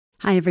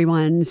Hi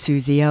everyone,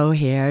 Susie O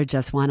here.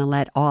 Just want to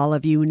let all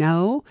of you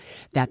know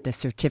that the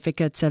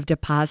certificates of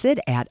deposit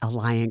at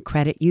Alliant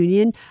Credit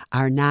Union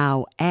are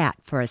now at,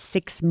 for a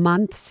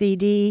 6-month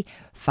CD,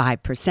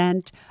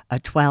 5%, a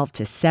 12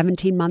 to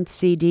 17-month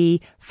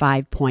CD,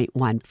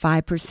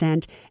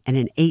 5.15%, and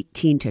an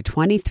 18 to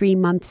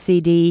 23-month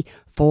CD,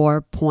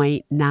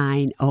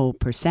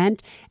 4.90%.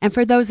 And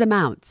for those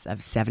amounts of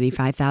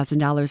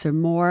 $75,000 or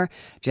more,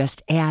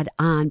 just add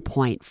on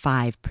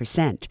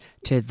 0.5%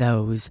 to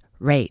those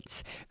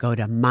rates. Go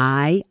to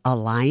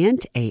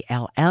myalliant,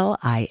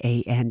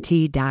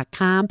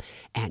 ALLIANT.com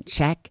and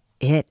check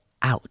it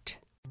out.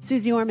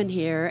 Susie Orman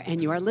here,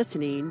 and you are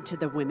listening to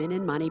the Women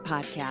in Money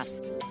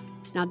podcast.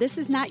 Now, this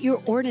is not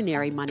your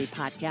ordinary money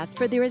podcast,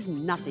 for there is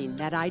nothing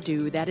that I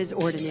do that is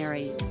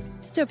ordinary.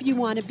 So if you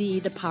want to be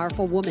the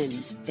powerful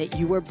woman that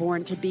you were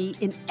born to be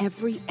in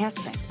every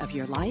aspect of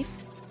your life,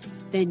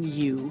 then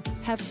you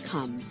have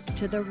come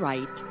to the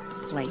right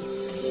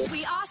place.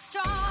 We are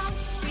strong,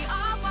 we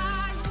are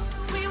wise,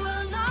 we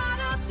will not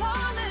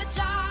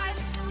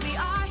apologize. We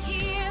are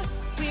here,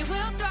 we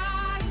will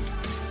thrive,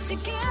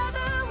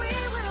 together we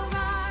will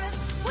rise.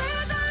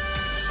 With a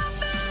little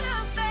bit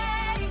of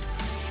faith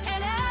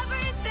and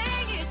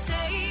everything it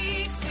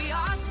takes. We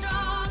are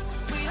strong,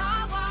 we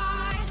are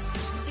wise,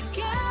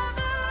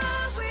 together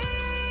we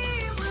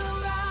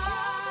will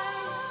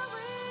rise.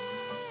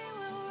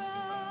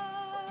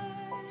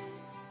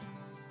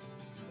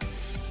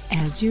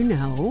 As you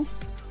know,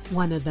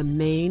 one of the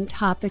main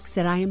topics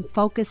that I am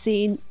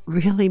focusing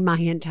really my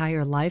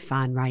entire life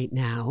on right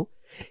now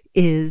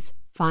is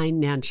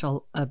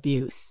financial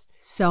abuse.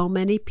 So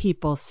many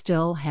people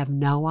still have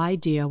no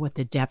idea what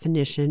the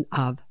definition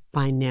of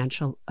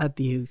financial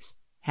abuse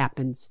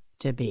happens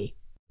to be.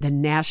 The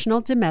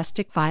National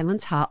Domestic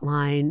Violence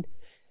Hotline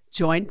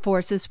joined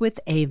forces with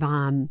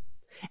Avon,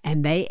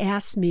 and they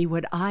asked me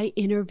would I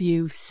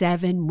interview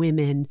 7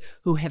 women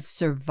who have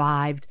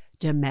survived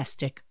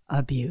domestic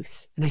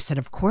abuse. And I said,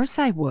 of course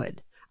I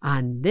would.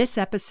 On this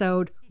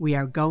episode, we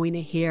are going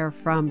to hear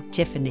from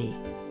Tiffany.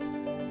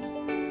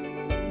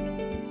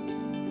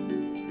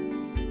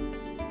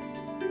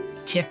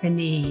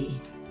 Tiffany,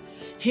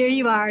 here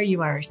you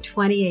are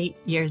 28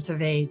 years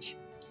of age,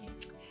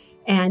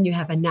 and you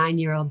have a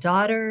 9-year-old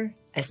daughter,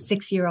 a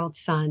 6-year-old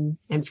son,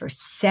 and for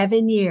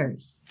 7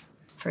 years,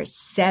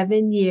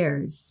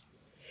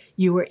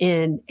 you were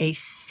in a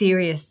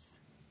serious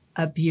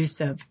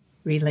abusive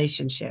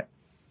relationship.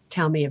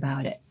 Tell me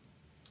about it.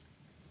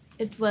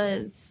 It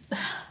was,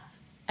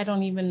 I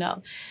don't even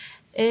know.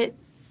 Yeah,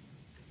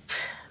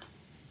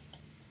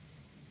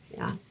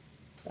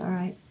 all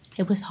right.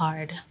 It was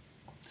hard.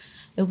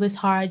 It was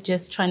hard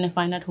just trying to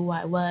find out who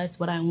I was,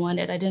 what I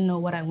wanted. I didn't know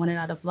what I wanted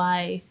out of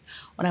life,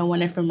 what I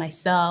wanted for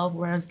myself,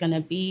 where I was going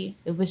to be.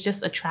 It was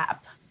just a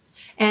trap.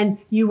 And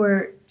you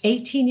were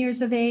 18 years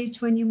of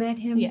age when you met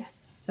him?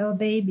 Yes. So a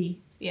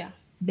baby. Yeah.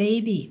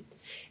 Baby.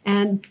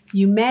 And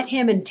you met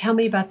him, and tell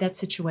me about that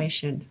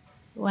situation.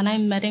 When I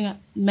met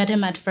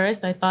him at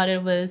first, I thought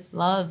it was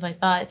love. I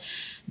thought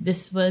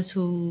this was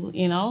who,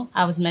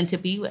 I was meant to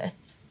be with.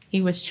 He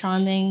was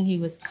charming. He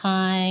was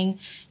kind.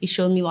 He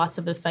showed me lots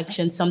of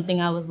affection, something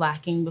I was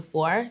lacking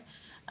before.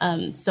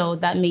 So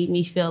that made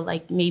me feel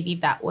like maybe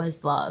that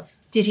was love.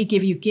 Did he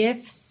give you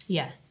gifts?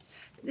 Yes.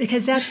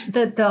 Because that's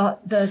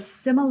the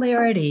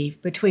similarity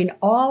between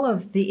all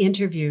of the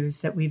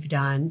interviews that we've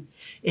done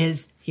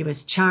is he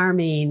was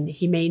charming.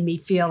 He made me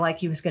feel like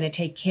he was going to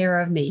take care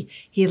of me.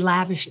 He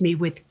lavished me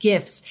with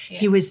gifts. Yeah.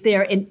 He was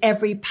there in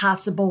every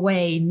possible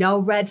way. No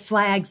red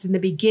flags in the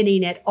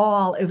beginning at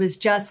all. It was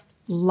just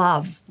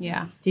love.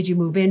 Yeah. Did you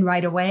move in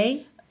right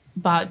away?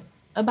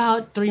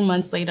 About 3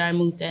 months later, I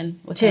moved in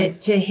with him.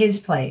 To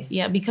his place?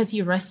 Yeah, because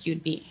he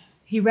rescued me.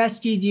 He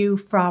rescued you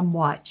from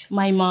what?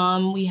 My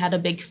mom, we had a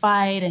big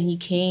fight, and he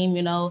came,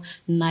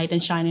 knight in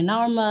shining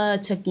armor,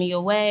 took me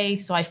away.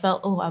 So I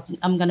felt,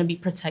 I'm going to be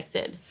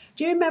protected.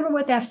 Do you remember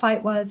what that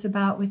fight was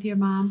about with your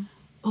mom?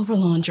 Over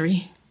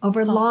laundry.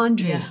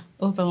 Laundry? Yeah,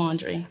 over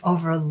laundry.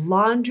 Over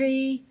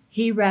laundry,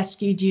 he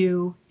rescued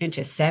you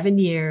into 7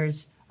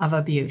 years of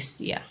abuse.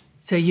 Yeah.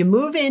 So you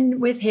move in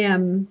with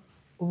him.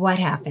 What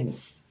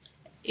happens?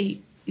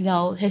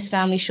 His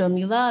family showed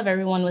me love.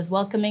 Everyone was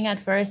welcoming at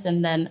first.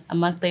 And then a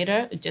month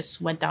later, it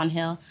just went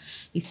downhill.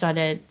 He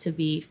started to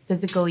be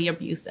physically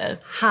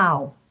abusive.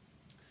 How?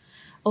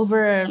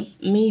 Over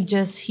me,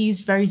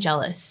 he's very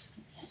jealous.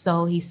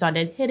 So he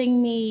started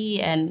hitting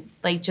me and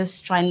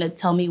just trying to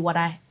tell me what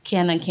I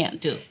can and can't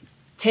do.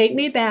 Take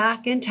me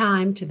back in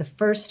time to the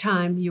first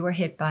time you were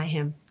hit by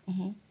him.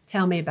 Mm-hmm.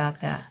 Tell me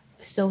about that.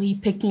 So he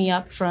picked me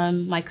up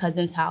from my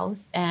cousin's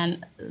house,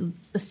 and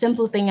the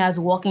simple thing as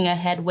walking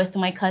ahead with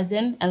my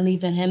cousin and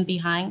leaving him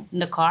behind in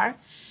the car,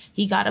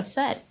 he got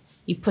upset.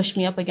 He pushed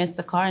me up against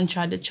the car and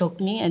tried to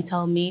choke me and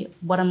tell me,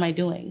 what am I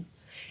doing?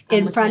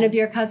 In front of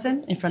your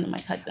cousin? In front of my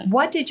cousin.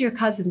 What did your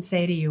cousin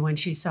say to you when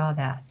she saw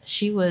that?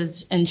 She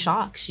was in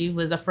shock. She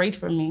was afraid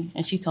for me,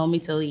 and she told me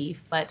to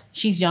leave. But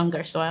she's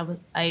younger, so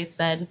I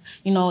said,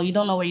 you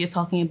don't know what you're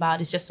talking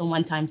about. It's just a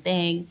one-time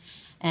thing.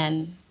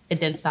 And it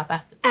didn't stop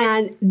after that.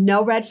 And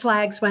no red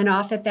flags went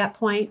off at that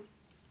point?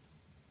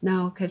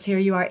 No, because here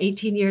you are,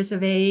 18 years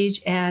of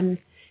age, and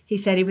he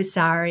said he was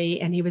sorry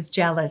and he was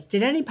jealous.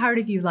 Did any part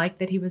of you like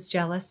that he was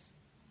jealous?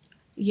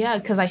 Yeah,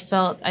 because I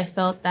felt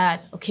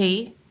that,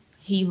 okay,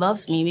 he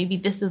loves me. Maybe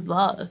this is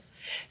love.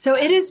 So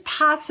it is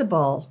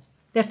possible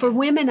that for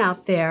women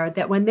out there,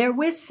 that when they're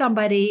with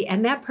somebody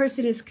and that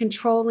person is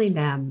controlling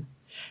them,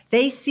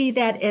 they see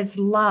that as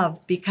love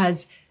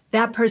because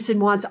that person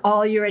wants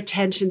all your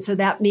attention. So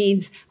that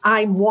means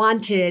I'm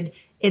wanted.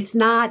 It's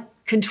not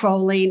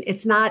controlling.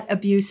 It's not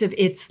abusive.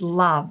 It's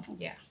love.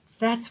 Yeah.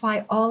 That's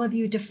why all of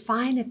you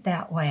define it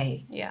that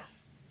way. Yeah.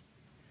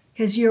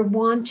 Because you're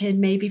wanted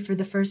maybe for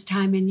the first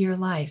time in your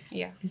life.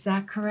 Yeah. Is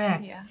that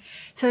correct? Yeah.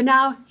 So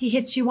now he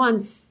hits you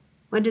once.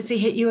 When does he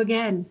hit you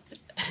again?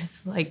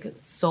 It's like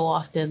so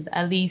often,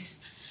 at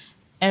least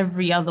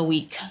every other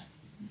week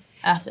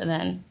after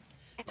then.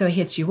 So he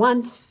hits you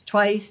once,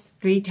 twice,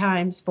 3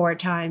 times, 4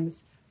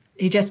 times.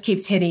 He just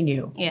keeps hitting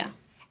you. Yeah.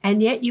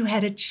 And yet you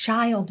had a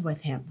child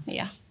with him.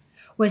 Yeah.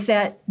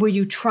 Were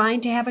you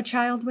trying to have a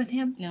child with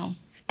him? No.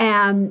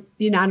 And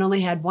you not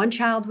only had one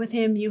child with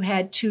him, you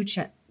had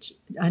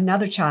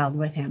another child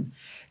with him.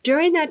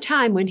 During that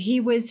time when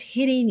he was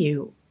hitting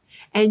you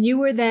and you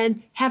were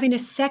then having a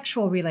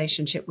sexual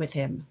relationship with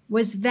him,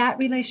 was that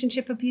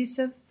relationship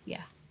abusive?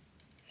 Yeah.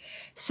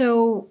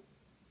 So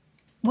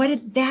what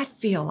did that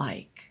feel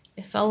like?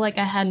 It felt like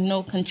I had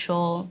no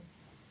control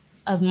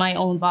of my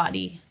own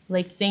body.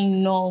 Like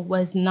saying no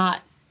was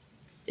not,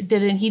 he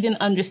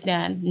didn't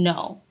understand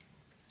no.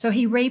 So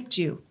he raped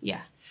you.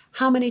 Yeah.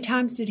 How many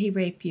times did he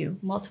rape you?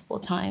 Multiple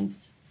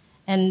times.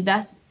 And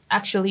that's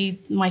actually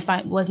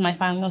was my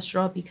final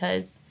straw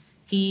because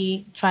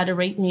he tried to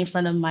rape me in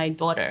front of my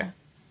daughter.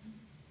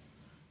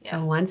 Yeah.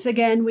 So once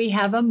again, we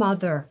have a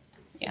mother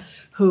Yeah.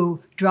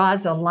 who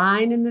draws a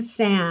line in the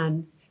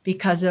sand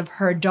because of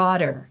her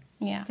daughter.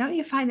 Yeah. Don't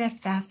you find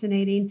that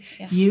fascinating?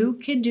 Yeah. You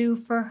can do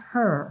for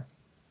her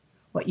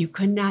what you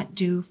could not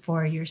do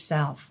for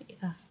yourself.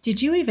 Yeah.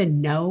 Did you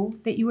even know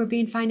that you were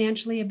being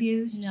financially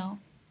abused? No.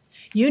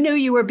 You knew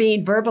you were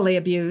being verbally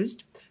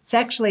abused,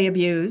 sexually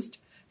abused,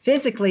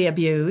 physically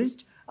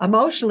abused,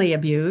 emotionally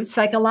abused,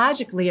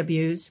 psychologically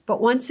abused.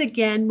 But once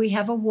again, we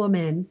have a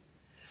woman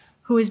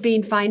who is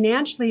being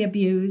financially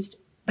abused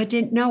but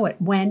didn't know it.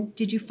 When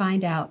did you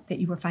find out that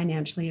you were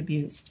financially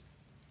abused?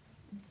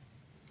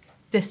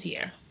 This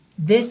year.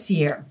 This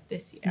year.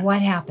 This year.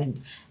 What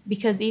happened?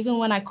 Because even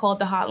when I called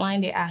the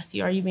hotline, they asked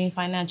you, are you being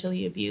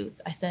financially abused?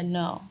 I said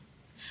no.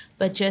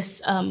 But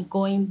just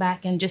going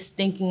back and just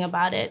thinking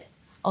about it,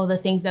 all the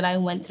things that I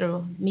went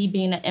through, me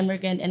being an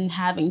immigrant and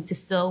having to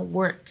still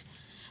work,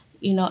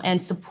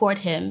 and support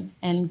him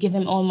and give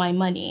him all my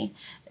money,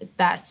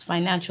 that's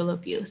financial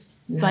abuse.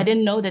 Yeah. So I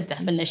didn't know the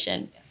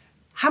definition.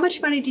 How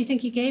much money do you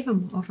think you gave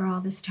him over all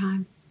this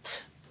time?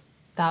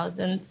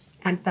 Thousands.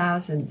 And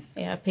thousands.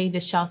 Yeah, I paid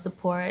his child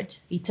support.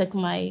 He took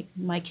my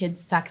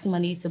kids' tax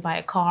money to buy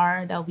a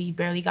car that we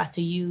barely got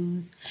to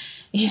use.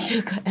 He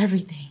took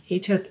everything. He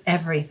took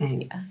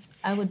everything. Yeah.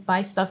 I would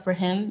buy stuff for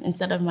him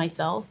instead of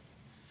myself.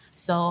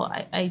 So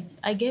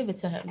I gave it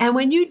to him. And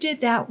when you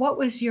did that, what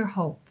was your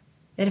hope?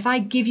 That if I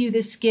give you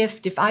this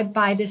gift, if I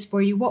buy this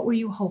for you, what were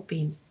you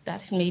hoping?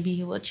 That maybe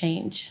he will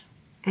change.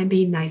 And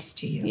be nice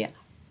to you. Yeah.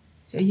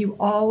 So you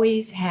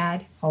always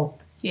had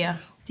hope. Yeah,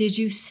 Did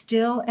you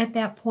still at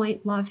that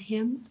point love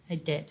him? I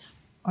did.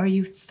 Or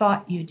you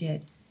thought you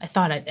did? I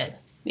thought I did.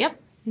 Yep.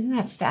 Isn't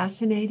that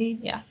fascinating?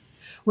 Yeah.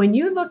 When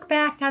you look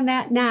back on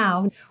that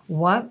now,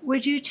 what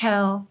would you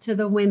tell to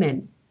the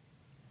women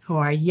who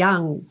are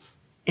young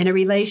in a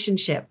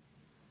relationship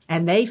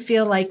and they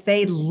feel like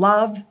they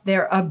love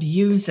their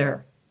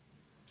abuser?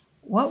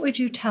 What would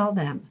you tell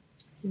them?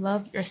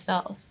 Love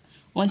yourself.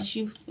 Once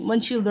you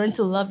learn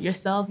to love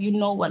yourself, you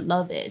know what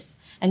love is.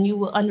 And you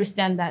will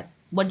understand that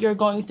what you're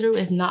going through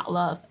is not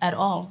love at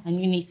all,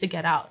 and you need to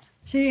get out.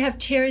 So you have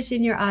tears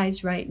in your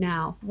eyes right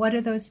now. What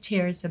are those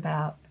tears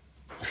about?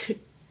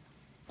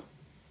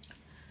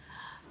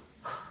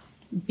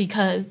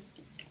 Because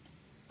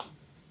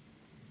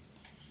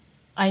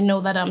I know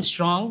that I'm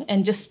strong,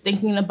 and just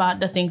thinking about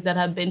the things that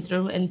I've been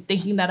through and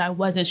thinking that I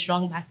wasn't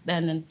strong back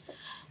then and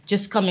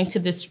just coming to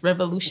this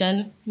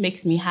revolution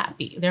makes me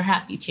happy. They're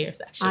happy tears,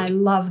 actually. I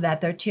love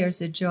that. They're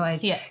tears of joy.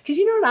 Yeah. Because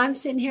you know what I'm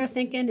sitting here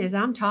thinking as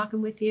I'm talking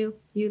with you,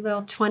 you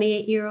little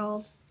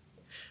 28-year-old?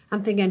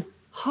 I'm thinking,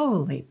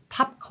 holy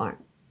popcorn.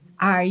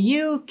 Are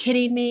you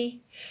kidding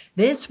me?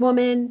 This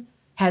woman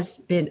has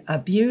been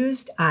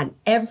abused on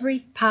every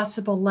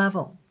possible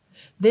level.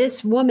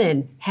 This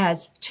woman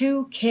has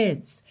 2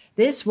 kids.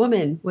 This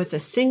woman was a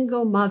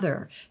single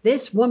mother.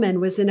 This woman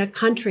was in a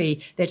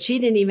country that she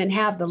didn't even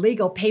have the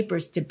legal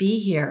papers to be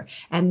here.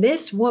 And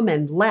this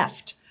woman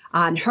left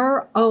on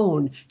her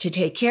own to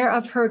take care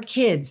of her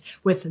kids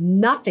with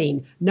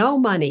nothing, no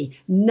money,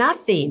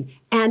 nothing.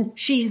 And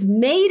she's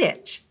made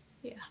it.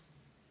 Yeah.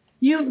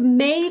 You've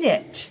made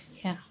it.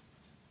 Yeah.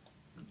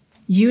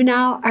 You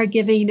now are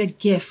giving a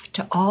gift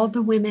to all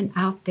the women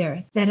out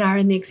there that are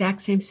in the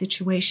exact same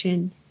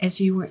situation as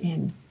you were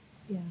in.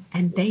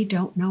 and they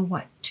don't know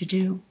what to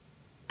do.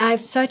 I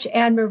have such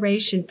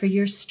admiration for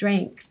your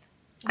strength.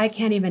 I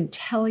can't even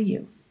tell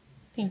you.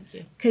 Thank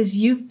you.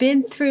 Because you've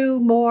been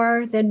through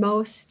more than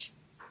most,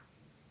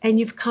 and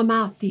you've come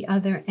out the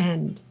other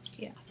end.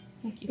 Yeah.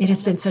 Thank you It so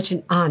has been much. such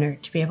an honor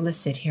to be able to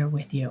sit here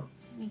with you.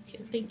 Me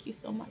too. Thank you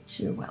so much.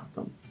 You're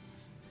welcome.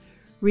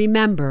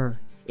 Remember,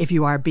 if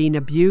you are being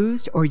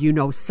abused or you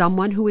know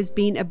someone who is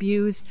being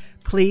abused,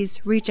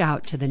 please reach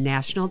out to the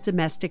National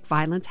Domestic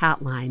Violence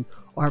Hotline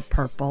or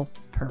Purple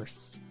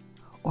Purse.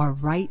 Or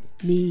write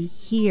me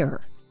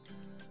here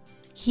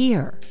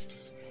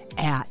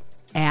at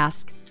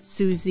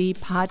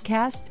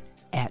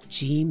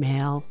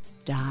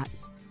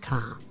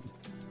asksusiepodcast@gmail.com.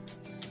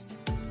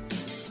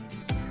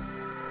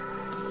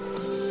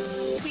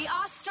 We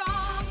are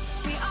strong,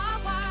 we are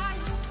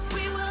wise,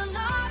 we will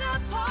not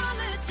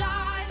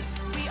apologize.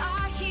 We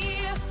are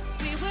here,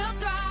 we will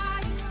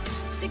thrive.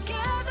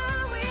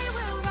 Together we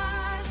will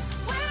rise.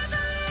 With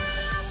a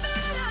little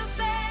bit of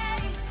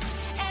faith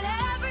and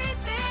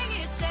everything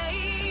it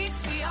takes.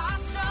 We are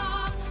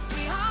strong,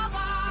 we are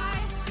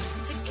wise.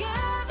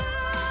 Together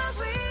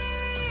we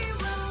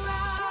will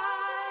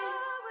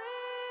rise. We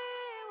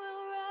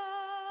will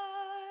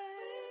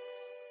rise.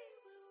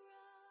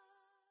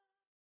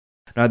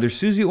 Neither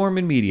Susie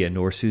Orman Media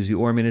nor Susie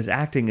Orman is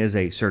acting as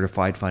a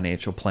certified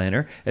financial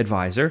planner,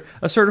 advisor,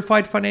 a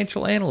certified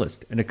financial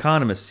analyst, an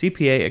economist,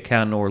 CPA,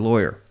 accountant, or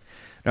lawyer.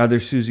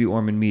 Neither Susie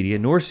Orman Media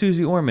nor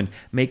Susie Orman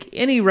make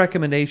any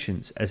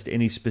recommendations as to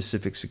any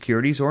specific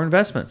securities or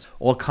investments.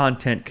 All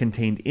content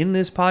contained in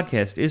this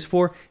podcast is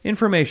for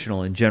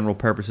informational and general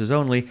purposes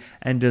only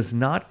and does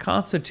not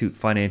constitute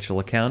financial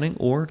accounting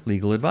or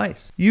legal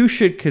advice. You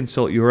should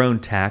consult your own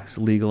tax,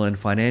 legal, and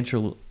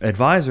financial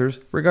advisors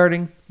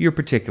regarding your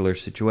particular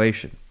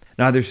situation.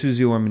 Neither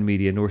Susie Orman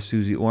Media nor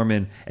Susie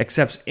Orman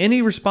accepts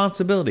any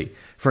responsibility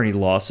for any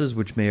losses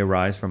which may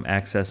arise from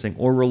accessing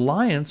or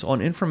reliance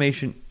on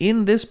information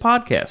in this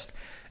podcast.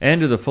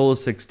 And to the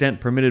fullest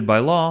extent permitted by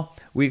law,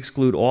 we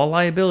exclude all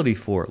liability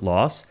for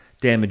loss,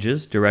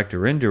 damages, direct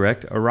or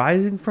indirect,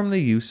 arising from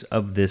the use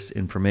of this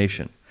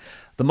information.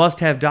 The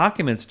must-have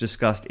documents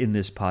discussed in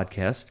this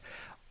podcast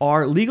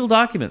are legal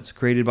documents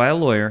created by a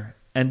lawyer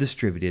and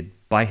distributed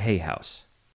by Hay House.